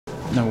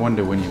No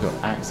wonder when you've got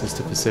access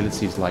to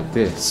facilities like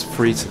this,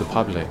 free to the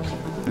public,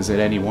 is it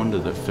any wonder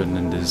that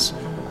Finland is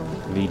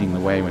leading the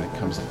way when it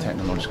comes to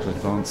technological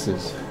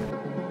advances?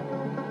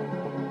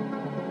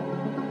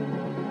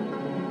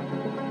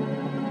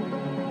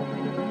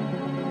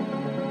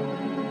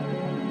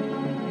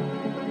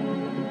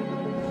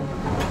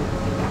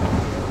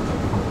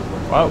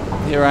 Well,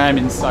 here I am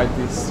inside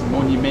this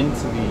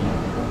monumentally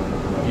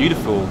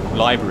beautiful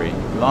library.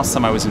 Last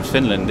time I was in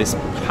Finland, this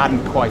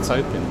hadn't quite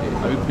opened. It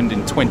opened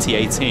in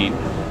 2018,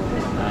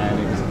 and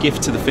it was a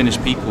gift to the Finnish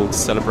people to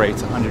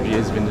celebrate 100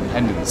 years of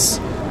independence.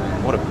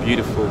 And what a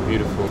beautiful,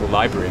 beautiful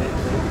library.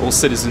 All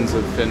citizens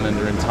of Finland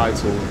are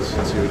entitled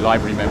to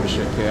library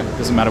membership here. It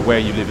doesn't matter where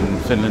you live in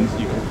Finland,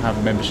 you can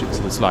have membership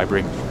to this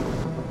library.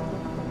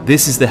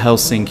 This is the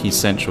Helsinki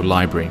Central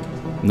Library,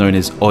 known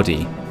as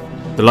Oodi.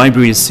 The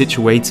library is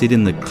situated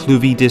in the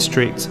Libary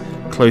district,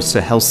 close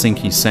to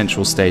Helsinki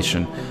Central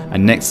Station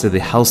and next to the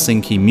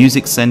Helsinki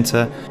Music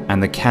Centre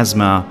and the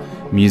Kasma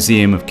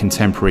Museum of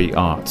Contemporary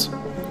Art.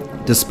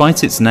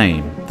 Despite its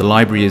name, the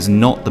library is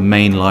not the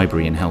main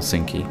library in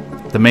Helsinki.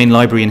 The main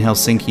library in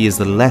Helsinki is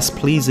the less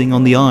pleasing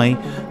on the eye,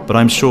 but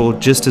I'm sure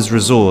just as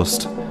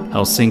resourced,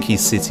 Helsinki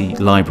City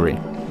Library.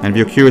 And if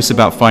you're curious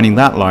about finding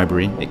that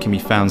library, it can be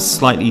found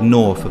slightly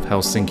north of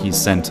Helsinki's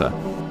centre.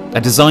 A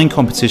design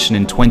competition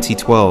in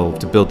 2012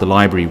 to build the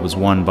library was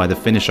won by the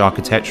Finnish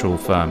architectural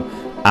firm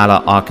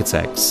Ala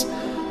Architects,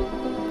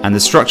 and the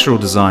structural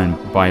design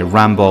by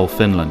Ramboll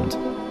Finland.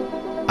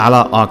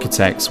 Ala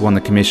Architects won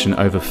the commission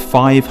over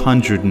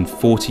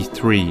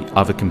 543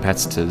 other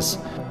competitors.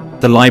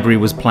 The library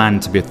was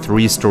planned to be a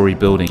 3-story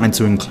building and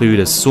to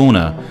include a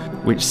sauna,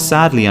 which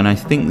sadly, and I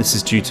think this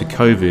is due to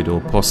COVID or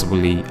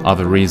possibly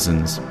other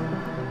reasons,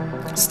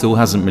 still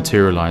hasn't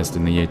materialized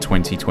in the year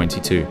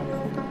 2022.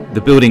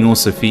 The building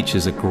also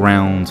features a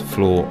ground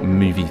floor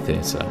movie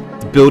theatre.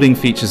 The building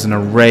features an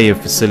array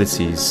of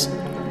facilities,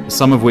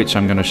 some of which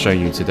I'm going to show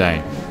you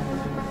today.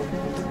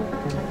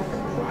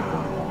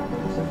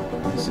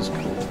 Wow, this is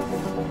cool.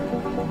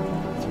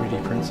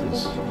 3D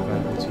printers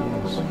available to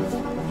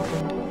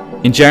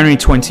use. In January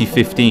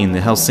 2015, the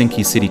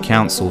Helsinki City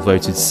Council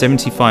voted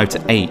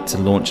 75-8 to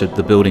launch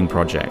the building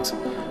project.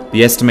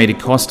 The estimated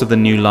cost of the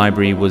new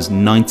library was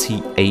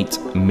 98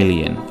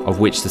 million, of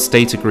which the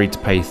state agreed to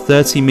pay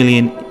 30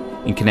 million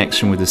in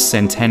connection with the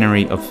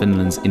centenary of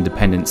Finland's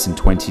independence in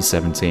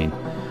 2017.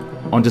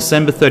 On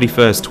December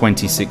 31st,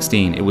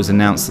 2016, it was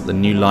announced that the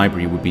new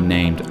library would be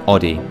named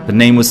Oodi. The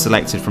name was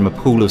selected from a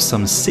pool of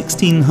some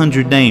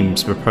 1,600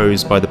 names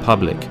proposed by the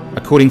public.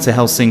 According to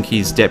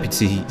Helsinki's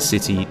deputy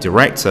city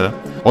director,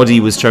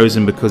 Oodi was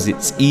chosen because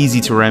it's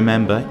easy to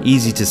remember,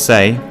 easy to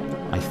say,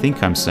 I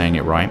think I'm saying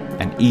it right,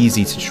 and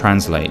easy to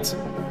translate.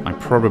 I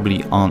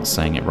probably aren't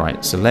saying it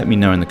right, so let me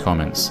know in the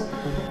comments.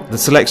 The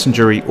selection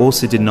jury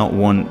also did not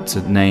want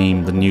to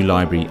name the new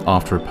library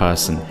after a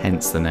person,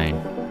 hence the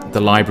name.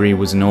 The library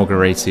was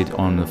inaugurated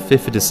on the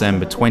 5th of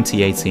December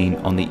 2018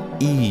 on the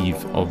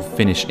eve of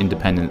Finnish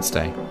Independence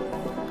Day.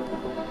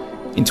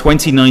 In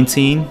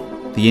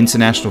 2019, the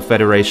International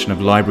Federation of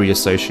Library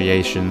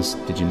Associations,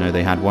 did you know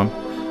they had one,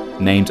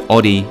 named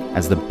Oodi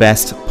as the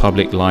best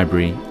public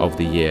library of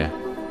the year.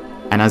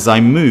 And as I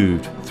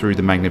moved through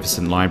the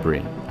magnificent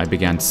library, I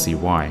began to see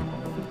why.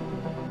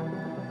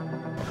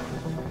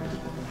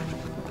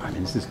 I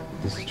mean, this is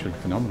truly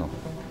phenomenal.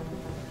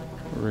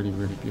 Really,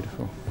 really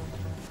beautiful.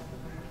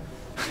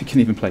 You can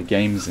even play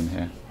games in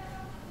here.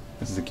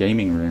 This is a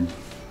gaming room.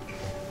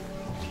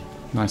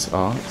 Nice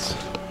art.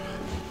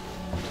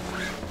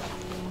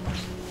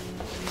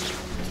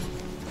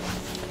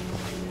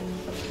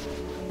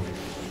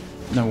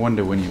 No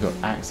wonder when you've got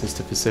access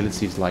to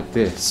facilities like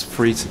this,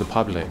 free to the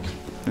public,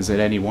 is it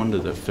any wonder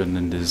that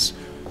Finland is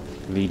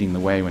leading the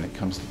way when it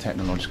comes to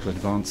technological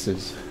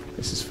advances?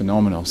 This is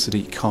phenomenal.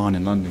 Sadiq Khan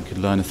in London could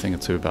learn a thing or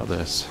two about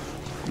this.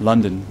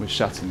 London, we're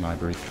shutting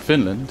libraries.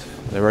 Finland,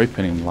 they're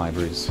opening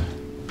libraries.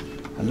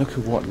 And look at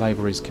what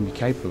libraries can be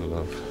capable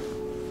of.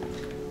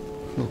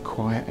 A little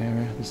quiet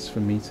area, this is for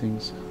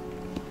meetings.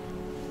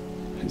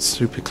 It's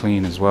super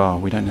clean as well.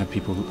 We don't have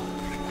people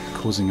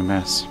causing a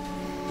mess.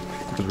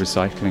 Look at the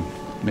recycling,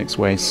 mixed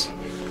waste.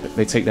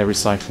 They take their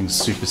recycling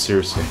super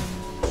seriously.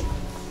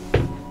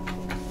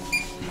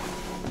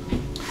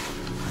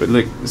 But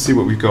look, let's see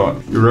what we've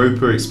got.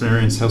 Europa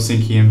Experience,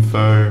 Helsinki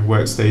Info,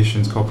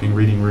 workstations, copying,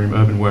 reading room,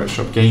 urban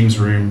workshop, games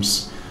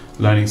rooms,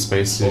 learning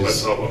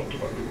spaces,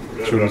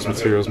 children's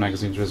materials,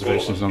 magazines,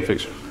 reservations,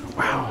 non-fiction.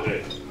 Wow,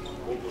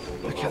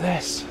 look at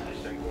this.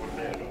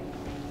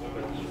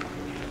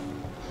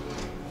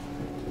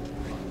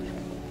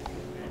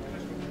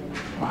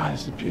 Wow,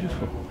 this is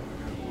beautiful.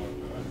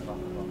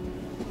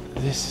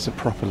 This is a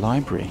proper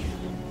library.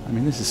 I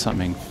mean, this is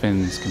something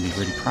Finns can be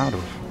really proud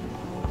of.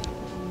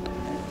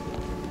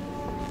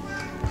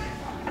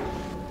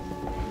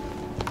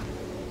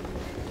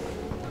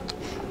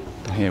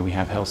 Here we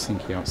have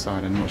Helsinki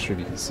outside. I'm not sure if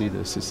you can see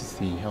this. This is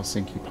the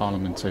Helsinki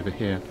Parliament over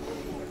here.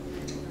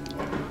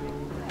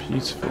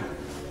 Beautiful.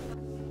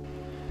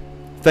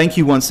 Thank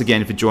you once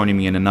again for joining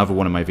me in another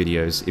one of my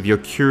videos. If you're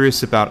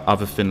curious about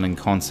other Finland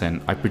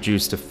content, I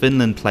produced a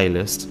Finland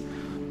playlist,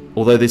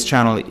 although this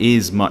channel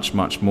is much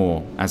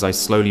more as I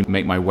slowly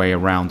make my way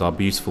around our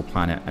beautiful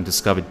planet and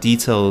discover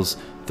details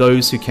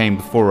those who came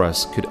before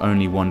us could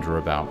only wonder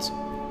about.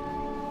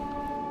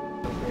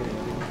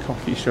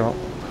 Coffee shop.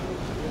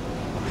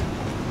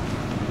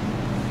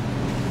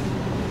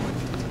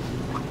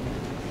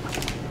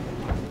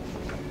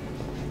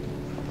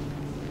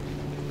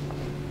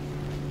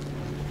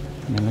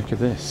 I mean, look at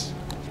this.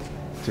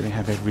 Do they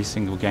have every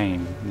single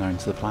game known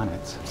to the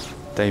planet?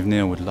 Dave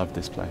Neal would love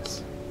this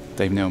place.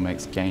 Dave Neal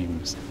makes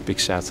games. Big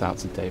shout out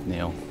to Dave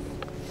Neal.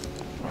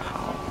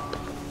 Wow.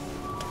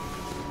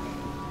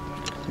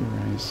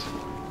 Anyways,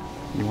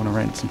 you want to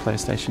rent some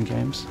PlayStation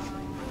games?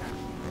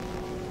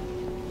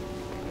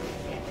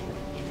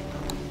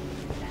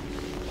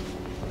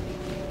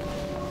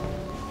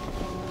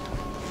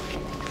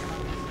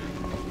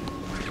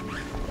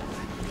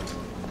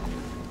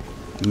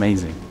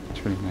 Amazing.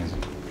 It's really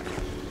amazing.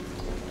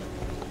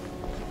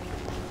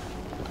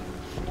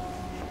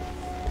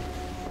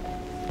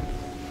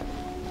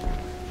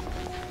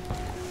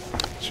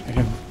 Have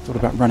you ever thought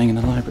about running in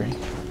a library?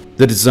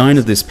 The design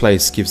of this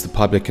place gives the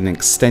public an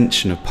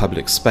extension of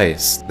public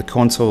space. The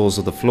contours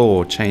of the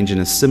floor change in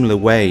a similar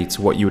way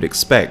to what you would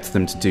expect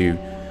them to do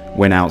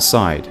when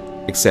outside,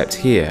 except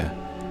here,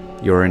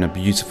 you're in a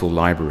beautiful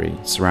library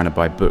surrounded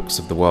by books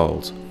of the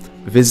world.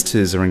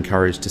 Visitors are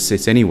encouraged to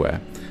sit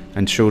anywhere,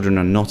 and children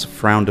are not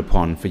frowned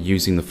upon for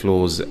using the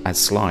floors as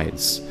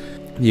slides.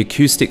 The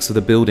acoustics of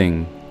the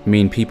building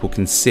mean people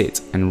can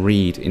sit and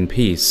read in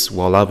peace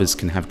while others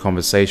can have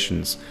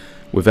conversations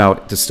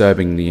without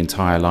disturbing the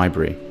entire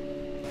library.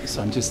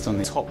 So I'm just on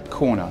the top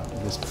corner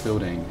of this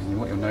building, and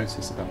what you'll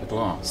notice about the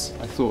glass,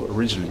 I thought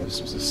originally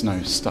this was the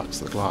snow stuck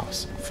to the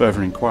glass.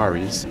 Further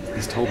inquiries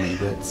has told me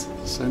that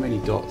so many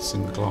dots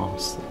in the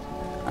glass,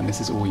 and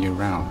this is all year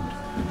round.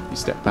 You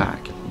step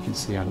back, you can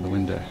see out of the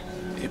window.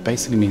 It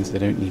basically means they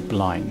don't need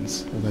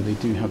blinds, although they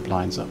do have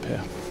blinds up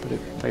here. But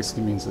it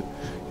basically means that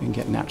you can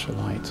get natural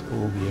light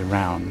all year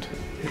round.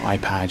 Your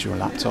iPad, your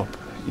laptop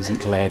isn't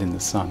glared in the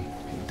sun.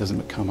 It doesn't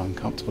become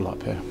uncomfortable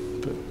up here,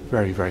 but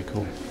very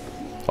cool.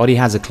 Oodi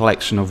has a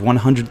collection of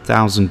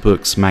 100,000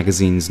 books,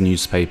 magazines,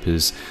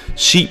 newspapers,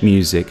 sheet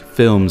music,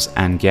 films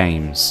and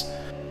games.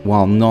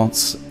 While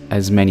not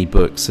as many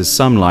books as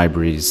some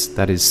libraries,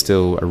 that is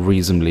still a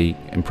reasonably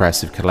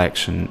impressive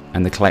collection,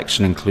 and the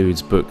collection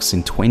includes books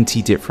in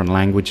 20 different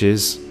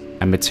languages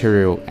and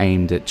material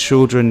aimed at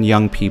children,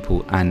 young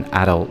people and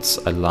adults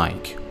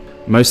alike.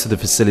 Most of the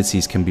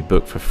facilities can be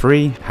booked for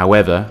free,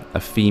 however, a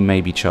fee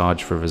may be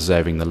charged for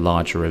reserving the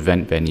larger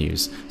event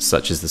venues,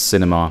 such as the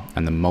cinema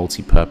and the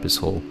multi-purpose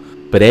hall.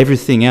 But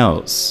everything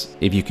else,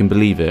 if you can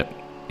believe it,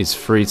 is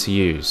free to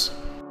use.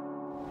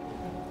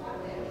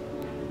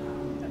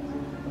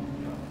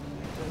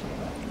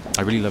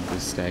 I really love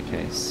this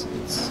staircase.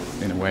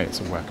 It's, in a way, it's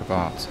a work of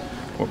art.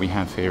 What we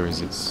have here is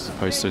it's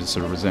supposed to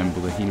sort of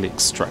resemble the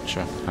helix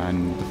structure,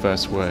 and the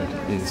first word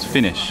is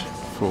finish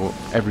for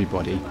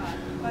everybody,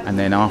 and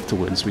then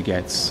afterwards we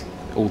get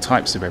all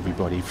types of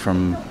everybody,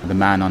 from the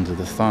man under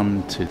the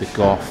thumb to the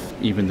goth,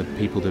 even the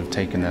people that have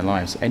taken their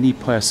lives. Any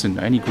person,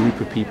 any group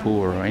of people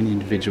or any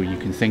individual you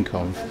can think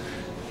of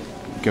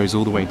goes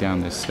all the way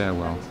down this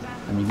stairwell.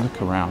 I mean,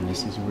 look around,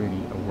 this is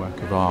really a work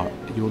of art.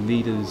 Your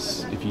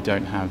leaders, if you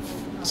don't have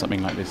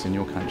something like this in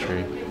your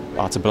country,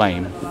 are to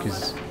blame,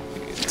 because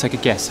take a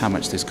guess how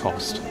much this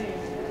cost.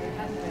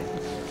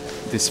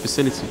 This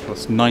facility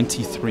cost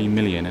 93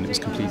 million and it was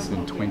completed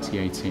in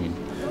 2018.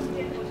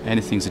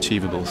 Anything's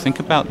achievable. Think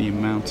about the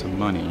amount of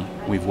money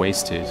we've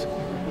wasted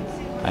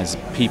as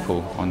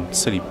people on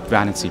silly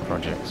vanity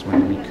projects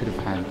when we could have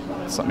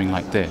had something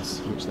like this,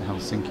 which the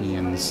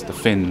Helsinkians, the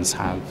Finns,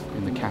 have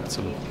in the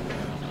capital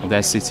of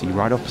their city,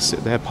 right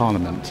opposite their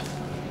parliament.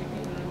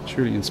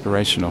 Truly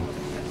inspirational.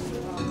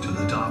 Into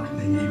the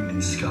darkening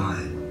evening sky,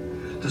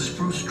 the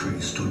spruce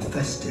trees stood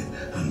festive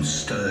and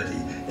sturdy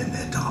in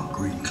their dark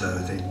green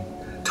clothing,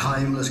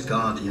 timeless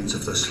guardians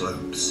of the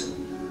slopes.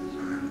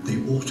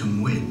 The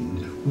autumn wind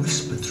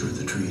whispered through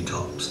the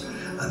treetops,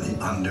 and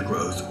the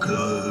undergrowth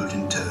glowed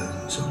in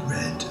tones of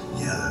red,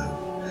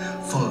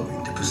 yellow,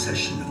 following the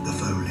procession of the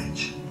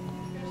foliage.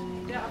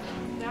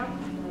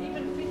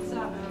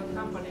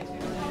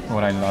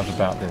 What I love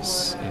about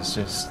this is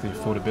just the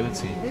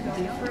affordability.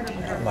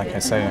 Like I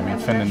say, I mean,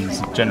 Finland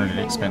is a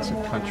generally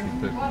expensive country,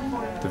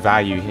 but the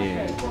value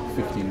here,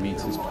 15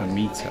 meters per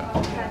meter,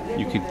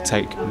 you could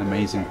take an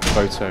amazing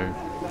photo,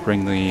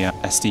 bring the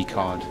SD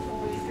card,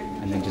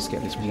 and then just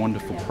get this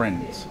wonderful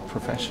print,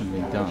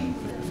 professionally done,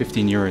 for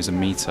 15 euros a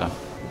meter.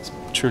 It's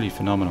truly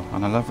phenomenal,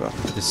 and I love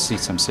this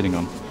seat I'm sitting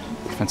on.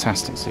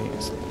 Fantastic seat,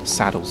 it's a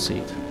saddle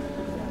seat.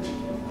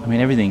 I mean,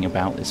 everything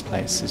about this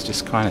place is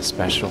just kind of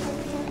special.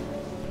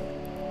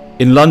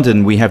 In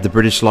London, we have the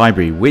British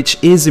Library, which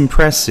is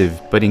impressive,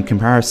 but in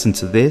comparison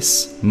to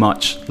this,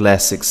 much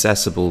less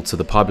accessible to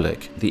the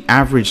public. The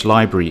average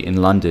library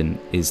in London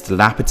is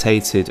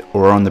dilapidated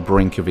or on the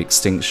brink of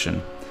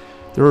extinction.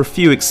 There are a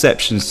few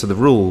exceptions to the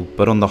rule,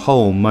 but on the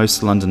whole,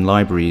 most London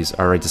libraries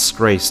are a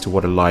disgrace to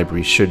what a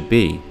library should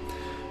be.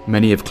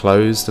 Many have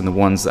closed, and the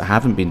ones that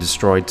haven't been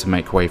destroyed to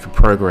make way for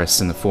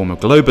progress in the form of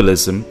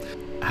globalism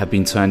have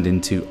been turned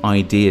into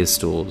idea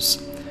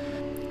stores.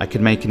 I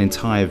could make an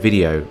entire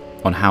video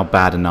on how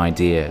bad an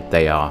idea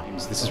they are.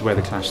 This is where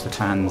the Clash of the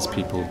Clans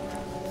people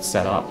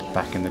set up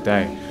back in the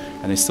day,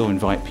 and they still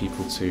invite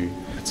people to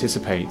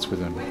participate with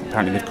them.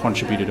 Apparently they've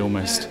contributed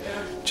almost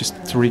just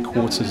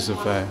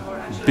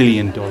 $750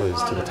 million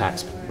to the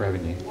tax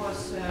revenue,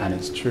 and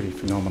it's truly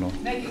phenomenal.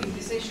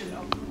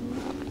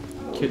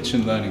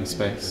 Kitchen learning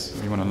space,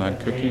 if you want to learn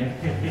cooking.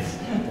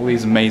 All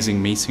these amazing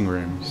meeting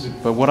rooms.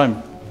 But what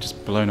I'm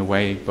just blown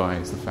away by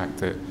is the fact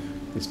that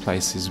this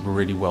place is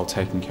really well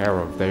taken care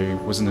of. There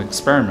was an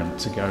experiment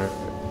to go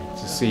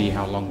to see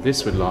how long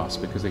this would last,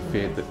 because they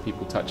feared that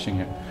people touching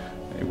it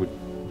would,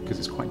 because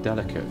it's quite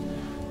delicate.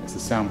 It's the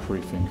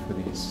soundproofing for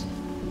these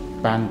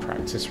band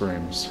practice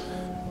rooms,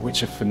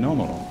 which are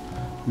phenomenal.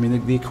 I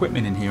mean, the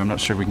equipment in here, I'm not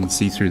sure if we can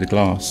see through the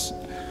glass,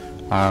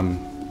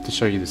 to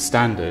show you the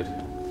standard,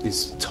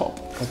 is top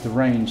of the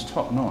range,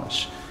 top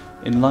notch.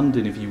 In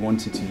London, if you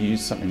wanted to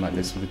use something like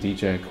this with the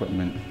DJ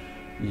equipment,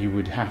 you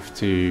would have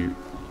to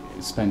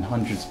spend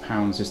hundreds of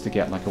pounds just to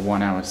get like a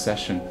 1 hour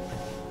session.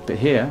 But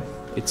here,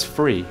 it's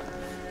free.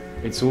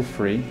 It's all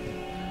free.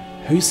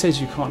 Who says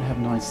you can't have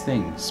nice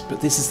things?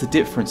 But this is the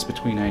difference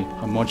between a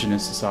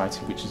homogenous society,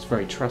 which is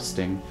very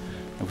trusting,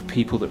 of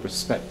people that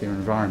respect their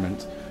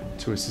environment,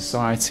 to a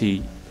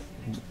society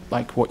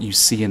like what you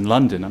see in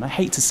London. And I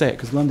hate to say it,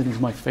 because London is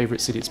my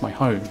favourite city, it's my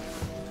home.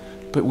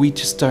 But we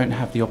just don't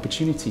have the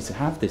opportunity to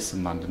have this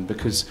in London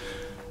because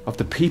of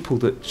the people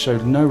that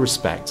showed no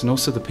respect, and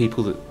also the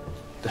people that,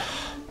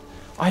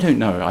 I don't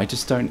know,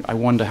 I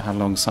wonder how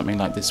long something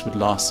like this would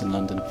last in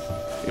London.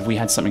 If we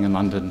had something in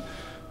London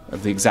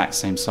of the exact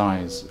same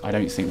size, I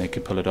don't think they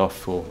could pull it off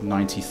for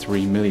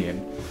 93 million.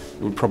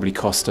 It would probably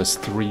cost us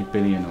 3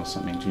 billion or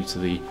something due to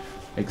the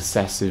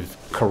excessive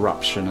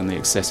corruption and the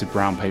excessive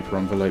brown paper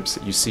envelopes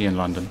that you see in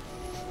London.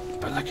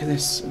 But look at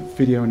this,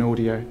 video and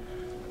audio.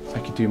 I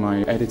could do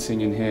my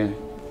editing in here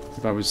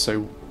if I was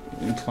so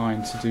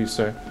inclined to do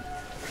so.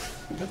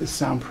 But the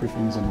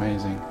soundproofing is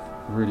amazing,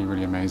 really,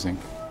 really amazing.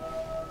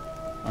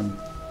 I'm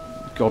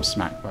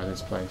gobsmacked by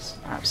this place,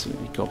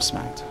 absolutely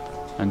gobsmacked.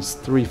 And it's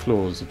 3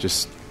 floors of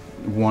just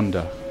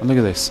wonder. And look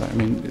at this, I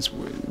mean, it's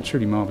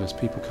truly marvellous.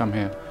 People come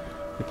here,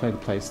 they play the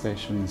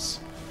PlayStations,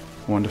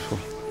 wonderful.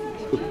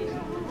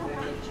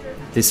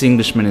 This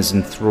Englishman is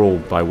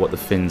enthralled by what the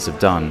Finns have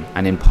done,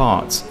 and in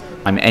part,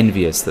 I'm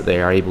envious that they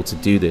are able to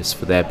do this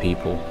for their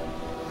people.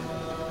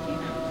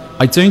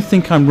 I don't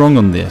think I'm wrong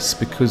on this,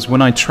 because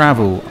when I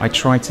travel, I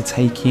try to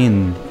take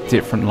in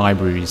different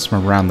libraries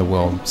from around the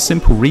world.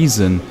 Simple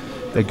reason,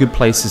 they're good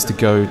places to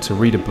go to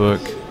read a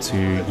book,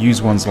 to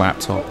use one's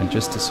laptop, and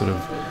just to sort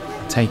of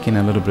take in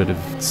a little bit of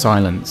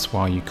silence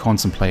while you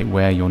contemplate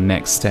where your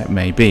next step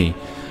may be.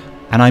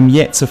 And I'm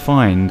yet to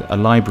find a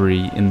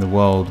library in the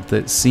world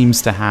that seems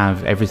to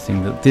have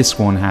everything that this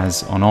one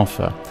has on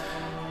offer.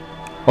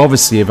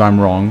 Obviously, if I'm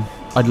wrong,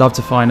 I'd love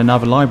to find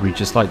another library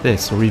just like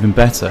this, or even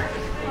better.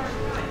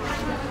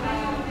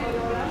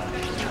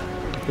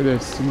 Look at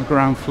this, on the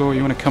ground floor,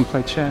 you want to come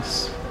play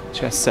chess?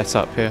 Chess set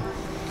up here.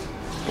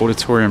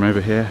 Auditorium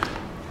over here.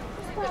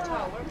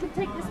 To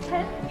take this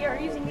pen, we are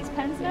using these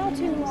pens now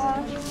to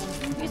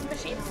use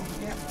machines.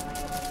 Yeah.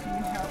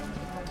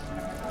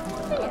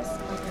 Yes.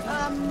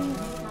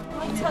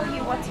 I'll tell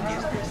you what to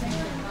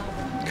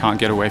do. Can't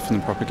get away from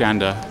the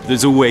propaganda.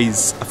 There's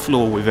always a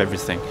flaw with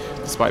everything.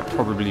 Despite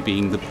probably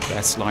being the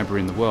best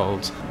library in the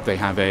world, they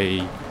have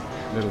a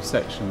little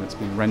section that's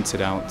been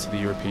rented out to the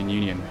European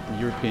Union. The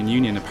European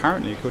Union,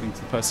 apparently, according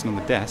to the person on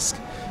the desk,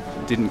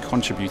 didn't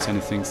contribute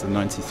anything to the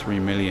 93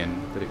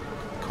 million that it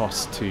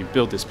cost to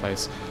build this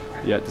place.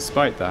 Yet,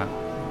 despite that,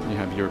 you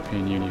have the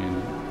European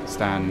Union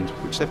stand,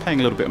 which they're paying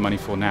a little bit of money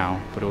for now,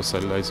 but also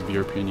loads of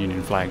European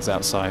Union flags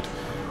outside.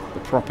 The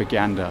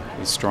propaganda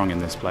is strong in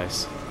this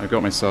place. I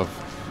got myself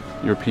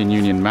a European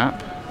Union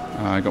map.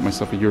 I got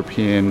myself a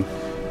European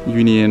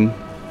Union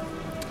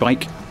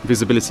bike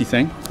visibility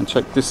thing, and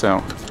check this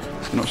out.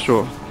 I'm not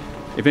sure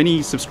if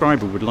any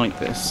subscriber would like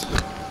this,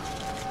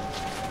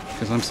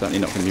 because I'm certainly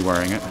not going to be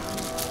wearing it.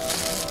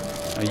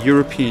 A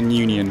European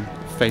Union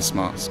face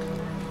mask.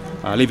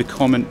 Leave a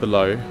comment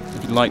below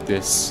if you like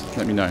this.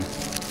 Let me know.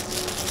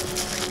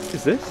 What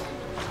is this?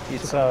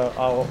 It's our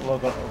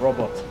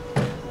robot.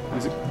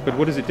 Is it, but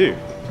what does it do?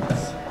 I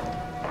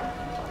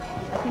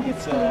think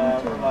it's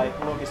like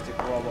logistic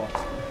robot.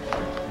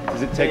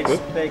 Does it take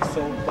books? Takes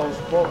those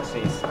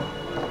boxes.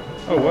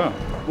 Oh wow.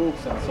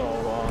 Books and so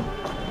on.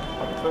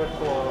 Third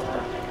floor.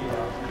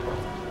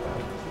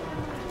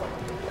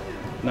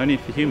 No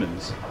need for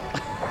humans.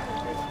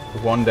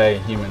 One day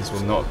humans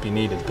will not be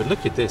needed. But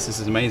look at this, this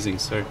is amazing.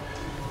 So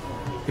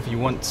if you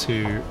want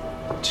to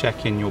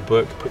check in your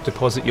book,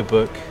 deposit your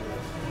book,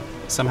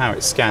 somehow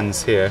it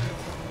scans here,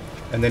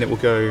 and then it will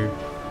go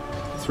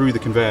through the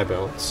conveyor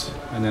belts,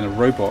 and then a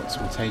robot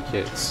will take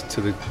it to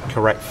the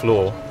correct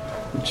floor,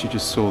 which you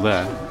just saw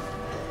there.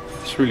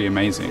 It's really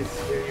amazing.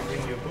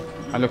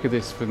 I look at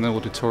this from the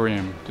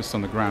auditorium just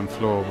on the ground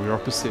floor. We're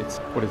opposite.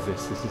 What is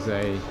this? This is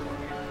a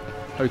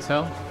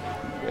hotel,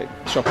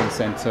 a shopping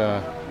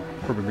centre,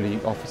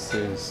 probably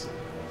offices,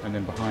 and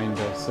then behind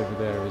us over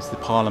there is the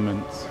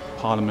Parliament.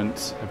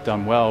 Parliament have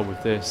done well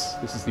with this.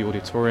 This is the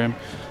auditorium.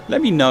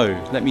 Let me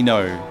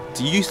know,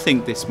 do you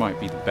think this might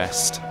be the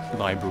best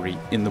library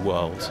in the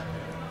world?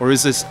 Or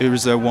is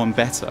there one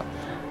better?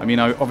 I mean,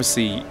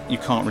 obviously you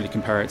can't really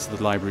compare it to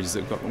the libraries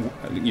that got,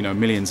 you know,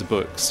 millions of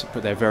books,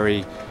 but they're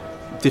very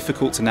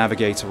difficult to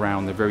navigate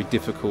around. They're very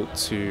difficult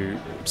to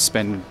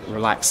spend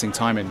relaxing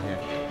time in here.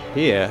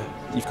 Here,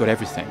 you've got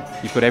everything.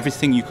 You've got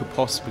everything you could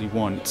possibly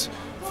want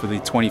for the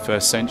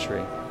 21st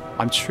century.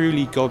 I'm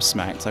truly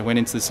gobsmacked. I went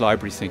into this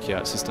library thinking, yeah,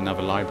 it's just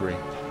another library,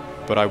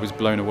 but I was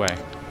blown away.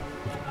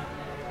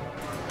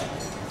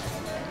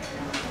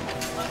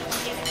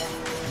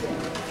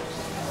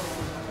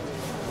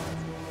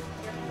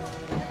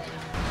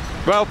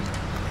 Well,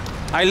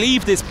 I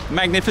leave this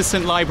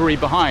magnificent library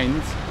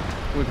behind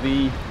with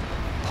the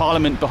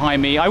Parliament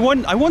behind me. I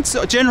want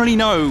to generally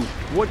know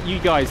what you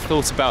guys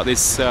thought about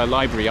this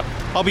library.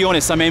 I'll be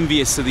honest, I'm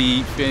envious of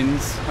the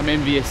Finns. I'm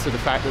envious of the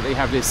fact that they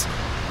have this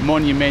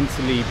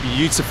monumentally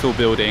beautiful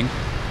building.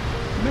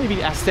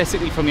 Maybe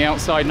aesthetically from the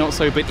outside, not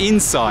so, but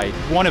inside,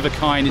 one of a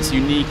kind, it's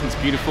unique, it's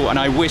beautiful, and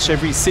I wish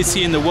every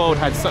city in the world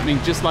had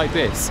something just like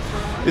this.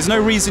 There's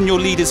no reason your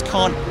leaders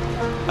can't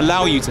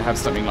allow you to have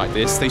something like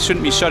this. They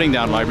shouldn't be shutting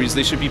down libraries,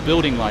 they should be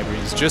building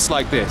libraries just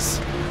like this.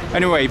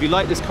 Anyway, if you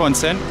like this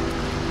content,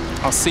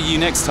 I'll see you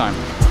next time.